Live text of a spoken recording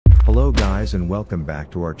Hello guys and welcome back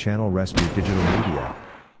to our channel Rescue Digital Media.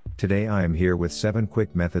 Today I am here with 7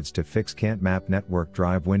 quick methods to fix Can't Map Network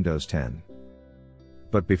Drive Windows 10.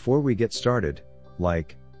 But before we get started,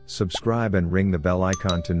 like, subscribe and ring the bell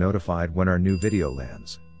icon to notified when our new video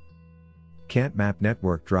lands. Can't Map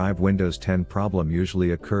Network Drive Windows 10 problem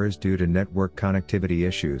usually occurs due to network connectivity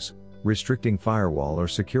issues, restricting firewall or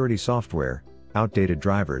security software, outdated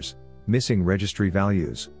drivers, missing registry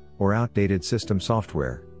values, or outdated system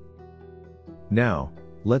software. Now,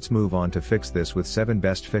 let's move on to fix this with 7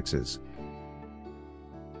 best fixes.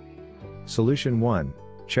 Solution 1.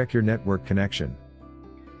 Check your network connection.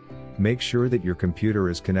 Make sure that your computer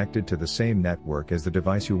is connected to the same network as the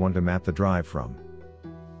device you want to map the drive from.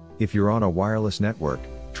 If you're on a wireless network,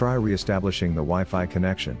 try re-establishing the Wi-Fi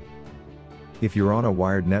connection. If you're on a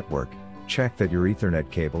wired network, check that your Ethernet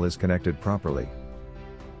cable is connected properly.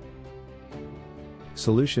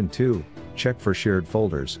 Solution 2. Check for shared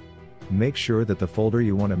folders. Make sure that the folder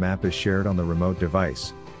you want to map is shared on the remote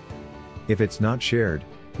device. If it's not shared,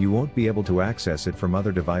 you won't be able to access it from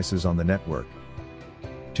other devices on the network.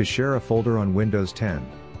 To share a folder on Windows 10,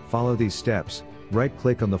 follow these steps.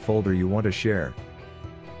 Right-click on the folder you want to share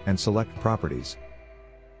and select Properties.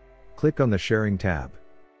 Click on the Sharing tab.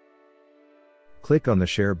 Click on the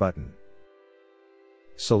Share button.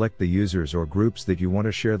 Select the users or groups that you want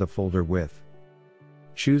to share the folder with.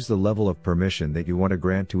 Choose the level of permission that you want to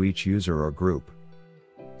grant to each user or group.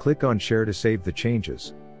 Click on Share to save the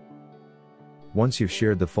changes. Once you've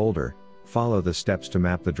shared the folder, follow the steps to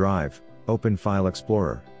map the drive. Open File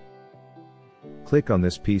Explorer. Click on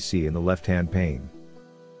this PC in the left-hand pane.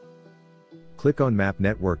 Click on Map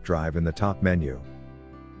Network Drive in the top menu.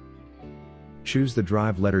 Choose the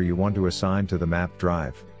drive letter you want to assign to the mapped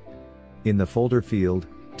drive. In the folder field,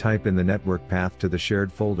 type in the network path to the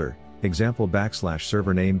shared folder, example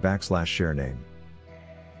 /server name /share name.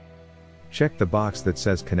 Check the box that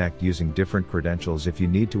says connect using different credentials if you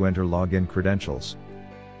need to enter login credentials.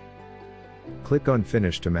 Click on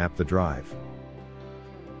Finish to map the drive.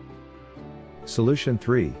 Solution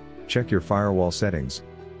 3. Check your firewall settings.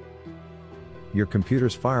 Your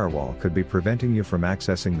computer's firewall could be preventing you from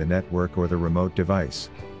accessing the network or the remote device.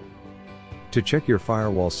 To check your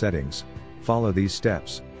firewall settings, follow these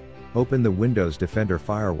steps. Open the Windows Defender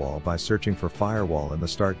Firewall by searching for Firewall in the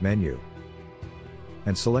Start menu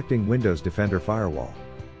and selecting Windows Defender Firewall.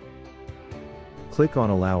 Click on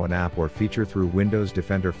Allow an app or feature through Windows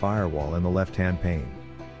Defender Firewall in the left-hand pane.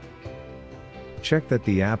 Check that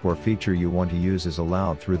the app or feature you want to use is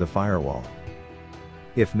allowed through the firewall.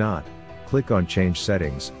 If not, click on Change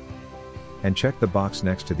Settings and check the box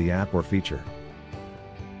next to the app or feature.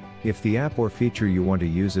 If the app or feature you want to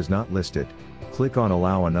use is not listed, click on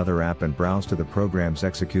Allow another app and browse to the program's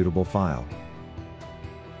executable file.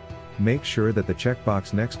 Make sure that the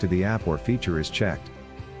checkbox next to the app or feature is checked,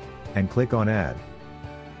 and click on Add.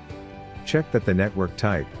 Check that the network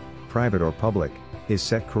type, private or public, is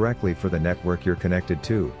set correctly for the network you're connected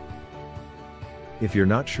to. If you're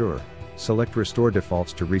not sure, select Restore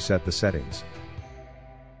Defaults to reset the settings.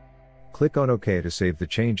 Click on OK to save the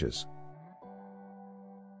changes.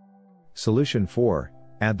 Solution 4.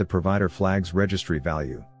 Add the ProviderFlags registry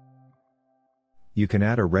value. You can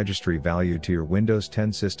add a registry value to your Windows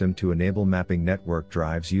 10 system to enable mapping network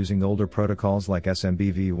drives using older protocols like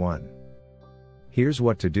SMBv1. Here's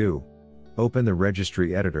what to do. Open the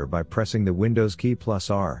registry editor by pressing the Windows key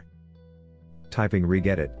 +R, typing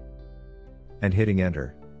regedit, and hitting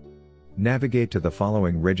enter. Navigate to the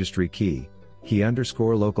following registry key,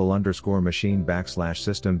 key_local_machine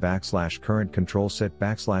 /system /current control set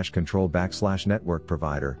 /control /network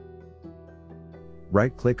provider.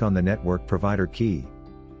 Right-click on the network provider key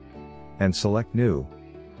and select New.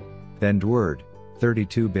 Then word,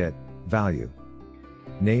 32-bit, value.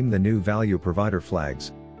 Name the new value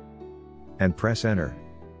ProviderFlags and press enter.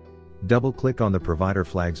 Double-click on the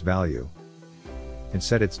ProviderFlags value and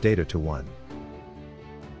set its data to 1.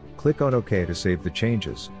 Click on OK to save the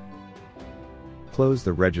changes. Close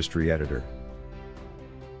the registry editor.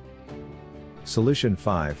 Solution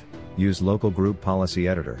 5. Use Local Group Policy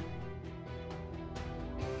Editor.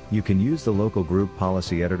 You can use the Local Group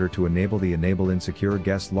Policy Editor to enable the Enable Insecure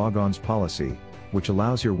Guest Logons policy, which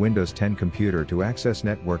allows your Windows 10 computer to access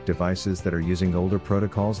network devices that are using older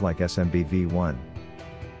protocols like SMBv1.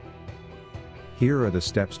 Here are the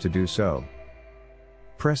steps to do so.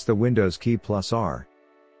 Press the Windows key +R.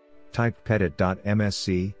 Type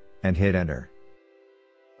pedit.msc, and hit enter.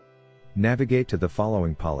 Navigate to the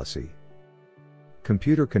following policy.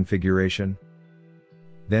 Computer Configuration,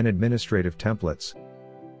 then Administrative Templates,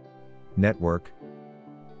 Network,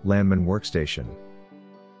 Landman Workstation.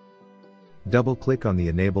 Double-click on the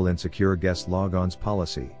Enable Insecure Guest Logons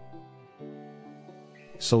policy.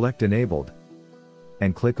 Select Enabled,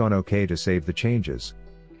 and click on OK to save the changes.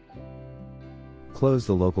 Close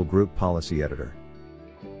the local group policy editor.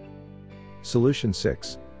 Solution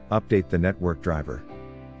 6. Update the network driver.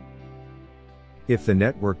 If the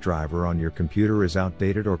network driver on your computer is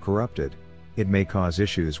outdated or corrupted, it may cause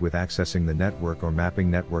issues with accessing the network or mapping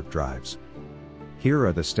network drives. Here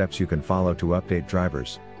are the steps you can follow to update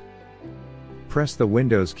drivers. Press the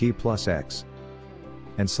Windows key +X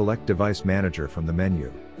and select Device Manager from the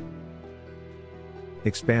menu.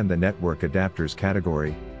 Expand the Network Adapters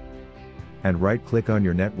category and right-click on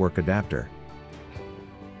your network adapter.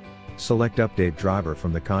 Select Update Driver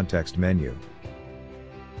from the context menu.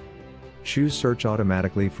 Choose Search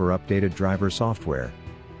automatically for updated driver software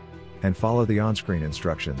and follow the on-screen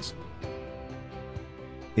instructions.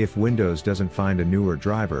 If Windows doesn't find a newer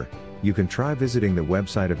driver, you can try visiting the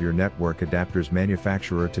website of your network adapter's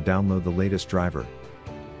manufacturer to download the latest driver.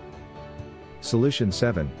 Solution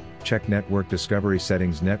 7. Check Network Discovery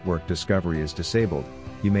settings. Network Discovery is disabled.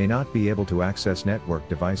 You may not be able to access network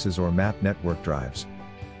devices or map network drives.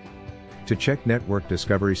 To check Network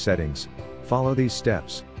Discovery settings, follow these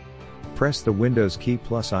steps. Press the Windows key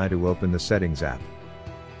 +I to open the Settings app.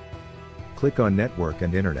 Click on Network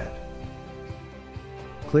and Internet.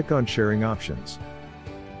 Click on Sharing Options.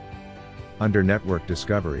 Under Network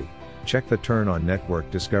Discovery, check the Turn on Network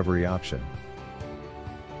Discovery option.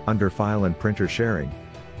 Under File and Printer Sharing,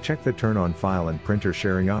 check the Turn on File and Printer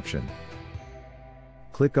Sharing option.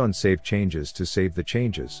 Click on Save Changes to save the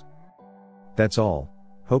changes. That's all.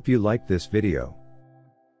 Hope you liked this video.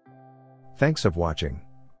 Thanks for watching.